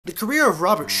The career of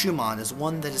Robert Schumann is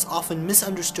one that is often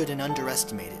misunderstood and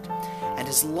underestimated, and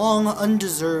his long,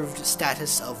 undeserved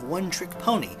status of one-trick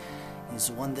pony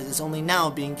is one that is only now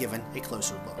being given a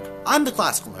closer look. I'm the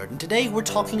Classical Nerd, and today we're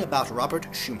talking about Robert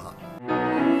Schumann.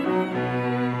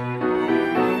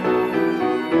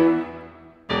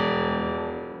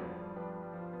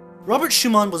 Robert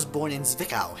Schumann was born in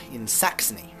Zwickau, in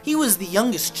Saxony. He was the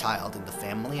youngest child in the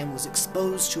family and was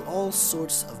exposed to all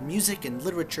sorts of music and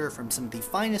literature from some of the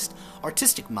finest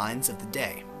artistic minds of the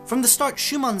day. From the start,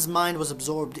 Schumann's mind was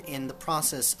absorbed in the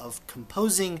process of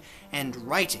composing and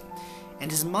writing,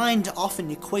 and his mind often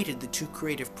equated the two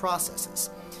creative processes.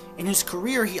 In his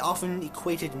career, he often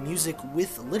equated music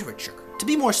with literature. To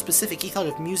be more specific, he thought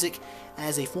of music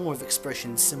as a form of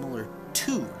expression similar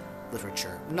to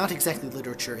literature, not exactly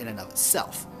literature in and of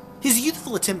itself. His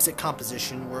youthful attempts at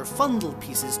composition were fun little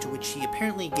pieces to which he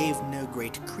apparently gave no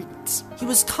great credence. He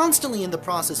was constantly in the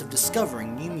process of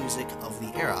discovering new music of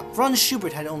the era. Franz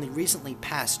Schubert had only recently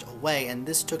passed away, and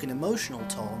this took an emotional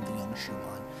toll on the young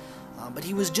Schumann. But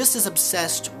he was just as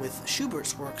obsessed with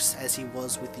Schubert's works as he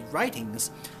was with the writings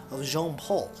of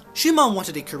Jean-Paul. Schumann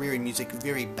wanted a career in music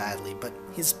very badly, but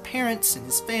his parents and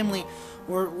his family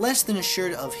were less than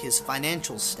assured of his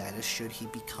financial status should he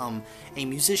become a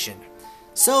musician.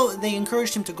 So they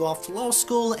encouraged him to go off to law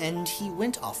school, and he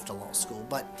went off to law school,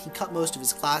 but he cut most of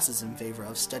his classes in favor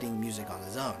of studying music on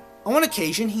his own. On one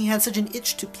occasion, he had such an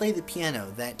itch to play the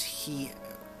piano that he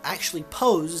actually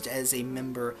posed as a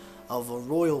member of a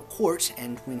royal court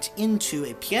and went into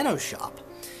a piano shop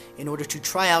in order to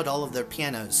try out all of their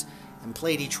pianos, and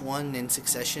played each one in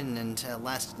succession and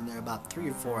lasted in there about 3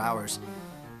 or 4 hours,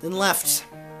 then left,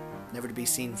 never to be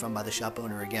seen from by the shop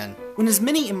owner again. When his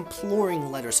many imploring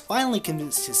letters finally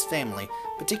convinced his family,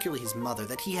 particularly his mother,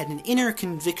 that he had an inner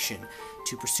conviction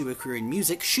to pursue a career in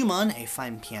music, Schumann, a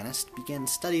fine pianist, began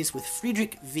studies with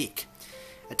Friedrich Wieck,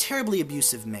 a terribly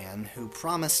abusive man who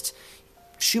promised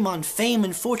Schumann fame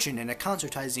and fortune in a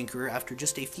concertizing career after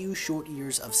just a few short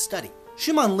years of study.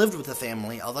 Schumann lived with the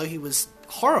family, although he was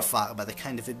horrified by the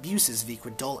kind of abuses Wieck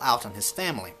would dole out on his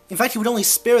family. In fact, he would only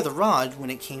spare the rod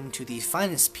when it came to the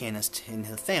finest pianist in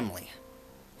the family,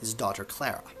 his daughter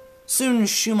Clara. Soon,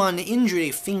 Schumann injured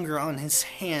a finger on his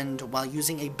hand while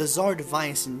using a bizarre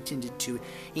device intended to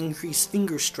increase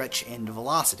finger stretch and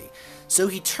velocity, so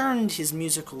he turned his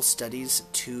musical studies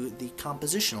to the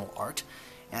compositional art,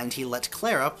 and he let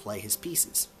Clara play his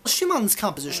pieces. Schumann's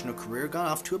compositional career got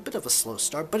off to a bit of a slow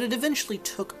start, but it eventually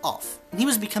took off, and he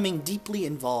was becoming deeply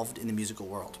involved in the musical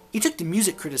world. He took to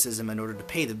music criticism in order to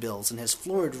pay the bills, and his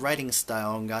florid writing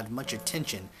style got much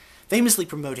attention, famously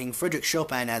promoting Frédéric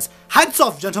Chopin as "Hats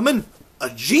off, gentlemen! A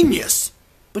genius!"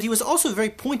 But he was also very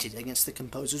pointed against the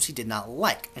composers he did not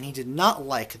like, and he did not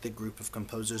like the group of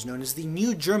composers known as the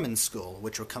New German School,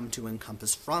 which would come to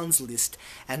encompass Franz Liszt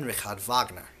and Richard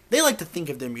Wagner. They like to think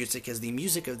of their music as the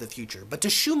music of the future, but to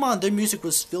Schumann, their music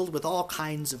was filled with all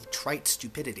kinds of trite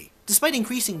stupidity. Despite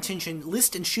increasing tension,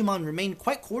 Liszt and Schumann remained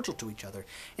quite cordial to each other,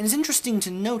 and it's interesting to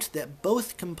note that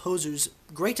both composers'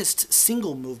 greatest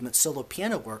single-movement solo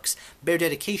piano works bear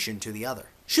dedication to the other.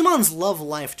 Schumann's love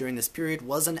life during this period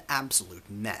was an absolute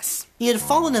mess. He had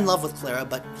fallen in love with Clara,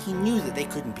 but he knew that they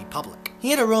couldn't be public. He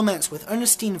had a romance with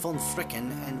Ernestine von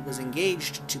Fricken and was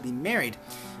engaged to be married,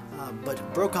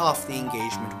 but broke off the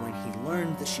engagement when he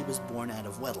learned that she was born out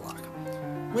of wedlock,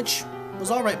 which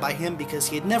was alright by him because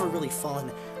he had never really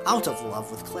fallen out of love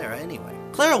with Clara anyway.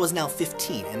 Clara was now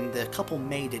 15, and the couple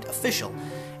made it official,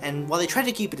 and while they tried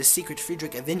to keep it a secret,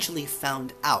 Friedrich eventually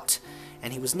found out,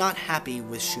 and he was not happy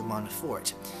with Schumann for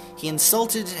it. He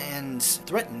insulted and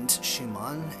threatened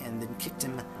Schumann, and then kicked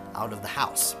him out of the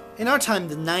house. In our time,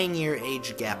 the 9-year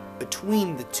age gap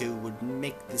between the two would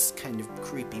make this kind of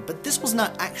creepy, but this was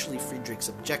not actually Friedrich's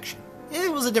objection.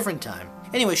 It was a different time.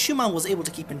 Anyway, Schumann was able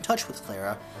to keep in touch with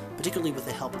Clara, particularly with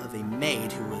the help of a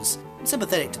maid who was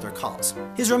sympathetic to their cause.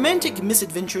 His romantic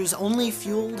misadventures only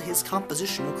fueled his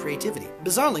compositional creativity.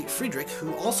 Bizarrely, Friedrich,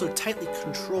 who also tightly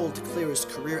controlled Clara's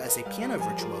career as a piano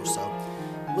virtuoso,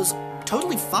 was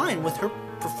totally fine with her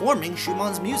performing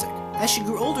Schumann's music. As she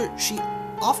grew older, she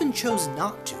often chose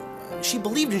not to. She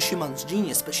believed in Schumann's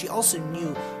genius, but she also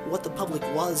knew what the public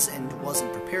was and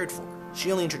wasn't prepared for. She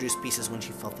only introduced pieces when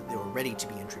she felt that they were ready to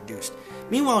be introduced.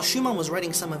 Meanwhile, Schumann was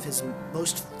writing some of his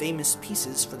most famous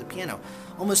pieces for the piano,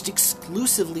 almost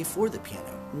exclusively for the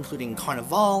piano, including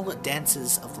Carnival,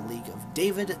 Dances of the League of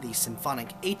David, the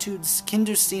Symphonic Etudes,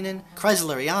 Kinderszenen,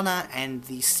 Kreisleriana, and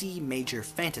the C Major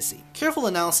Fantasy. Careful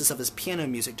analysis of his piano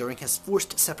music during his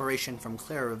forced separation from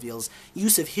Clara reveals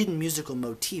use of hidden musical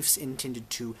motifs intended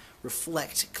to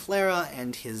reflect Clara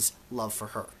and his love for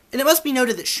her. And it must be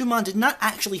noted that Schumann did not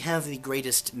actually have the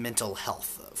greatest mental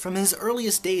health. From his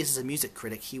earliest days as a music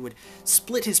critic, he would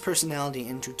split his personality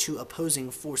into two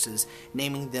opposing forces,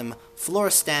 naming them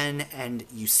Florestan and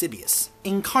Eusebius.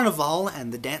 In Carnival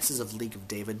and the Dances of League of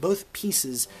David, both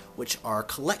pieces which are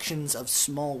collections of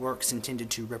small works intended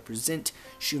to represent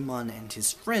Schumann and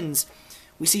his friends,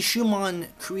 we see Schumann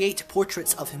create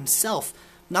portraits of himself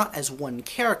not as one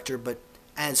character, but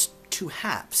as two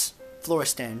halves,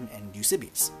 Florestan and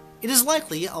Eusebius. It is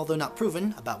likely, although not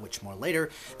proven, about which more later,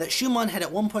 that Schumann had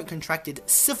at one point contracted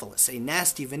syphilis, a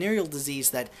nasty venereal disease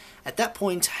that, at that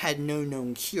point, had no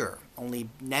known cure.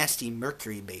 Only nasty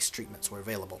mercury-based treatments were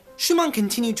available. Schumann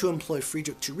continued to employ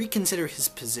Friedrich to reconsider his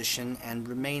position and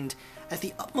remained at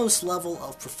the utmost level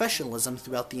of professionalism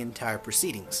throughout the entire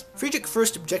proceedings. Friedrich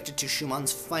first objected to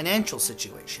Schumann's financial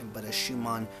situation, but as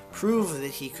Schumann proved that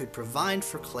he could provide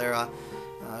for Clara,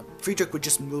 Friedrich would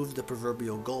just move the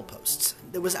proverbial goalposts.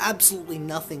 There was absolutely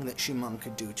nothing that Schumann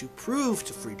could do to prove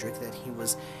to Friedrich that he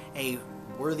was a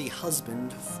worthy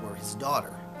husband for his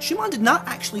daughter. Schumann did not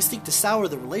actually seek to sour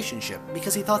the relationship,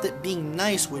 because he thought that being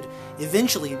nice would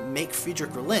eventually make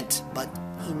Friedrich relent, but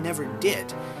he never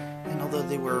did. And although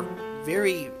they were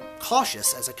very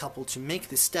cautious as a couple to make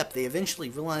this step, they eventually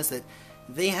realized that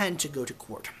they had to go to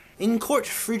court. In court,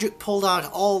 Friedrich pulled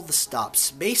out all the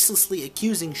stops, baselessly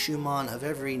accusing Schumann of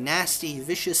every nasty,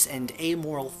 vicious, and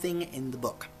amoral thing in the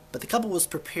book. But the couple was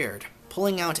prepared,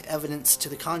 pulling out evidence to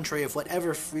the contrary of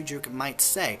whatever Friedrich might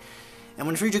say. And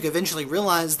when Friedrich eventually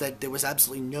realized that there was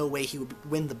absolutely no way he would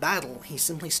win the battle, he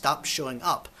simply stopped showing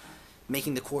up,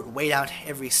 making the court wait out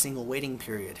every single waiting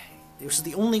period. It was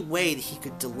the only way that he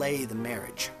could delay the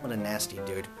marriage. What a nasty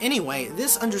dude. Anyway,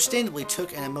 this understandably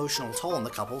took an emotional toll on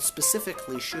the couple,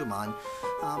 specifically Schumann,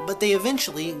 but they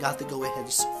eventually got the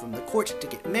go-aheads from the court to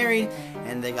get married,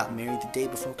 and they got married the day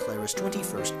before Clara's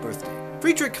 21st birthday.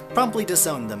 Friedrich promptly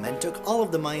disowned them and took all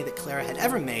of the money that Clara had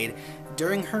ever made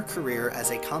during her career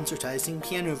as a concertizing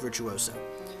piano virtuoso.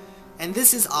 And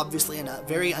this is obviously a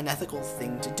very unethical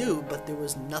thing to do, but there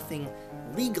was nothing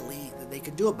legally that they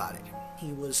could do about it.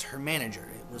 He was her manager.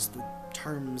 It was the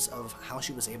terms of how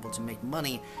she was able to make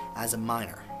money as a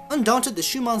minor. Undaunted, the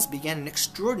Schumanns began an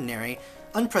extraordinary,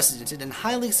 unprecedented, and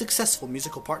highly successful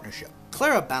musical partnership.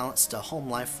 Clara balanced a home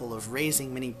life full of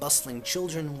raising many bustling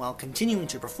children while continuing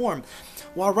to perform,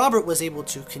 while Robert was able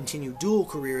to continue dual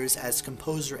careers as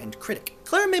composer and critic.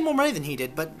 Clara made more money than he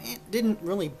did, but it didn't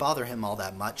really bother him all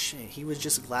that much. He was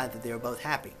just glad that they were both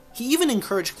happy. He even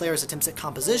encouraged Clara's attempts at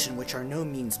composition, which are no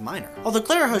means minor, although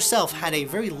Clara herself had a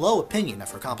very low opinion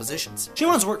of her compositions.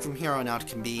 Schumann's work from here on out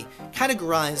can be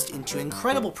categorized into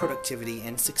incredible productivity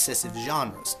and successive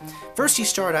genres. First, he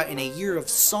started out in a year of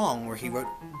song, where he wrote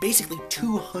basically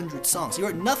 200 songs. He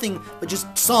wrote nothing but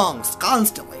just songs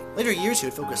constantly. Later years, he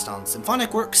would focus on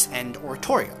symphonic works and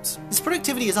oratorios. His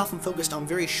productivity is often focused on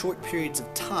very short periods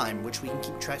of time, which we can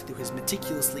keep track through his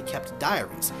meticulously kept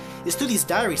diaries. It's through these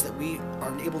diaries that we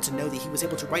are able to know that he was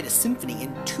able to write a symphony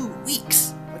in 2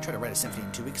 weeks. If I tried to write a symphony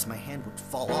in 2 weeks, my hand would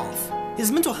fall off.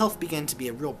 His mental health began to be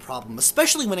a real problem,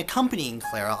 especially when accompanying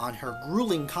Clara on her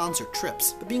grueling concert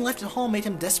trips, but being left at home made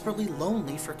him desperately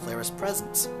lonely for Clara's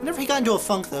presence. Whenever he got into a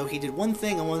funk, though, he did one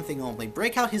thing and one thing only: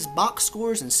 break out his Bach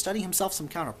scores and study himself some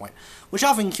counterpoint, which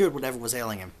often cured whatever was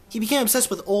ailing him. He became obsessed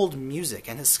with old music,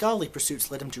 and his scholarly pursuits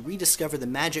led him to rediscover the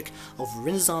magic of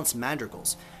Renaissance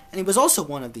madrigals. And he was also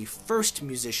one of the first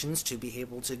musicians to be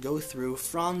able to go through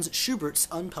Franz Schubert's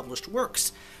unpublished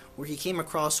works, where he came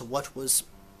across what was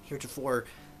heretofore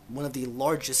one of the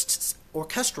largest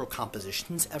orchestral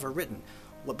compositions ever written,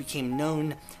 what became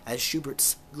known as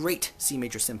Schubert's Great C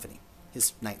Major Symphony,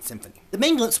 his Ninth Symphony. The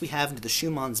main glimpse we have into the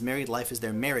Schumanns' married life is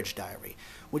their marriage diary,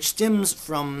 which stems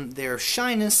from their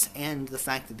shyness and the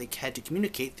fact that they had to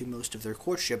communicate through most of their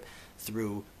courtship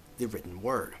through the written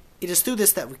word. It is through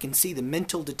this that we can see the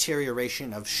mental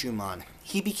deterioration of Schumann.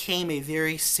 He became a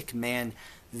very sick man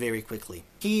very quickly.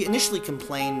 He initially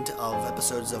complained of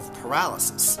episodes of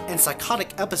paralysis and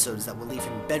psychotic episodes that would leave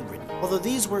him bedridden, although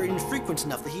these were infrequent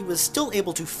enough that he was still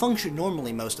able to function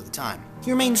normally most of the time. He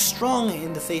remained strong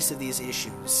in the face of these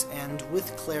issues, and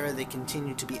with Clara they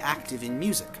continued to be active in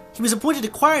music. He was appointed a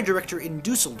choir director in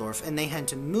Dusseldorf, and they had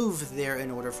to move there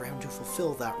in order for him to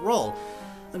fulfill that role.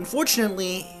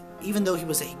 Unfortunately, even though he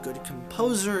was a good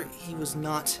composer, he was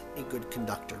not a good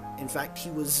conductor. In fact, he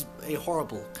was a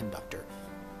horrible conductor.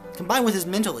 Combined with his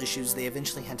mental issues, they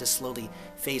eventually had to slowly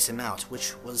phase him out,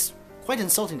 which was quite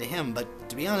insulting to him, but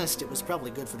to be honest, it was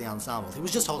probably good for the ensemble. He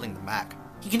was just holding them back.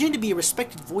 He continued to be a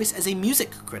respected voice as a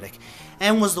music critic,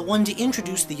 and was the one to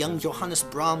introduce the young Johannes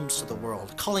Brahms to the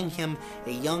world, calling him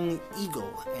a young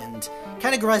eagle, and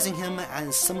categorizing him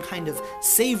as some kind of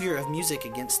savior of music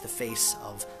against the face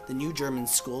of the new German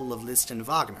school of Liszt and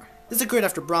Wagner. This occurred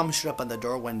after Brahms showed up on the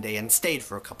door one day and stayed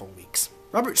for a couple weeks.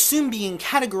 Robert soon began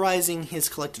categorizing his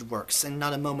collected works, and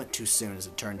not a moment too soon, as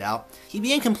it turned out. He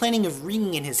began complaining of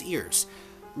ringing in his ears,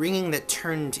 ringing that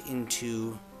turned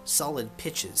into solid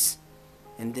pitches,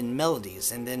 and then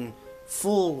melodies, and then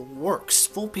full works,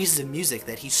 full pieces of music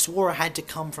that he swore had to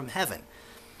come from heaven.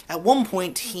 At one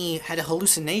point, he had a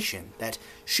hallucination that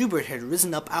Schubert had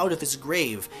risen up out of his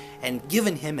grave and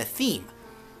given him a theme,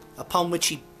 upon which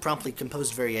he promptly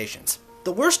composed variations.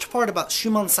 The worst part about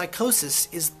Schumann's psychosis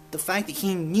is the fact that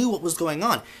he knew what was going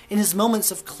on. In his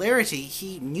moments of clarity,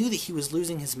 he knew that he was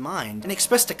losing his mind, and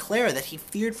expressed to Clara that he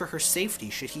feared for her safety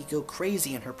should he go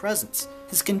crazy in her presence.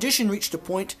 His condition reached a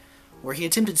point where he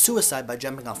attempted suicide by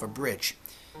jumping off a bridge,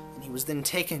 and he was then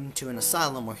taken to an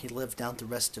asylum where he lived out the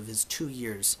rest of his 2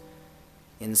 years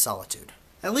in solitude.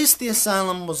 At least the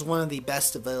asylum was one of the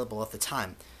best available at the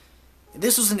time.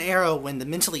 This was an era when the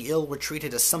mentally ill were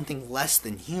treated as something less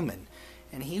than human,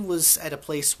 and he was at a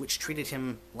place which treated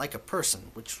him like a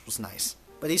person, which was nice.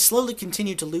 But he slowly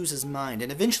continued to lose his mind,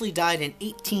 and eventually died in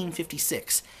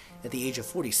 1856, at the age of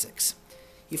 46.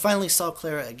 He finally saw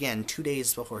Clara again 2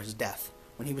 days before his death,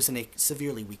 when he was in a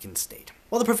severely weakened state.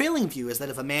 While the prevailing view is that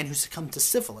of a man who succumbed to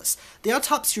syphilis, the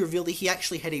autopsy revealed that he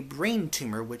actually had a brain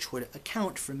tumor which would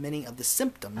account for many of the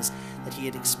symptoms that he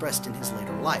had expressed in his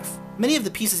later life. Many of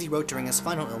the pieces he wrote during his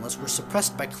final illness were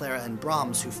suppressed by Clara and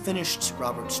Brahms, who finished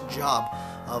Robert's job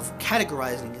of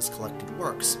categorizing his collected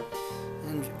works.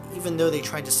 And even though they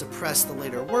tried to suppress the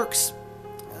later works,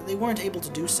 they weren't able to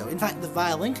do so. In fact, the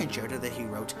violin concerto that he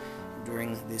wrote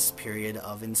during this period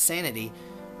of insanity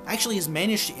actually has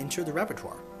managed to enter the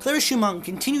repertoire. Clara Schumann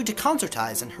continued to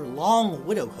concertize in her long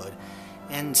widowhood,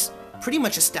 and pretty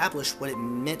much established what it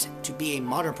meant to be a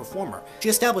modern performer. She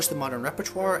established the modern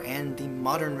repertoire and the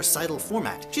modern recital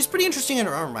format. She's pretty interesting in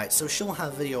her own right, so she'll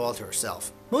have video all to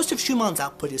herself. Most of Schumann's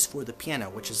output is for the piano,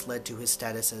 which has led to his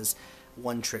status as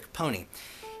one-trick pony.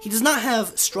 He does not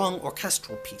have strong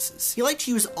orchestral pieces. He liked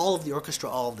to use all of the orchestra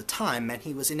all of the time, and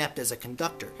he was inept as a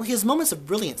conductor. While he has moments of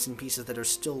brilliance in pieces that are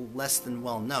still less than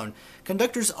well known,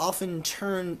 conductors often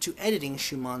turn to editing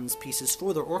Schumann's pieces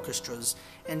for their orchestras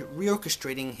and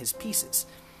reorchestrating his pieces.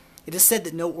 It is said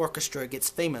that no orchestra gets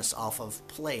famous off of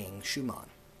playing Schumann.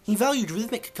 He valued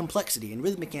rhythmic complexity and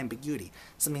rhythmic ambiguity,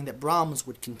 something that Brahms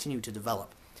would continue to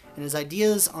develop, and his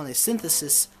ideas on a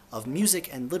synthesis of music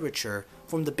and literature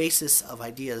formed the basis of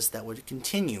ideas that would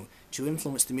continue to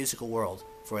influence the musical world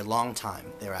for a long time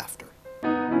thereafter.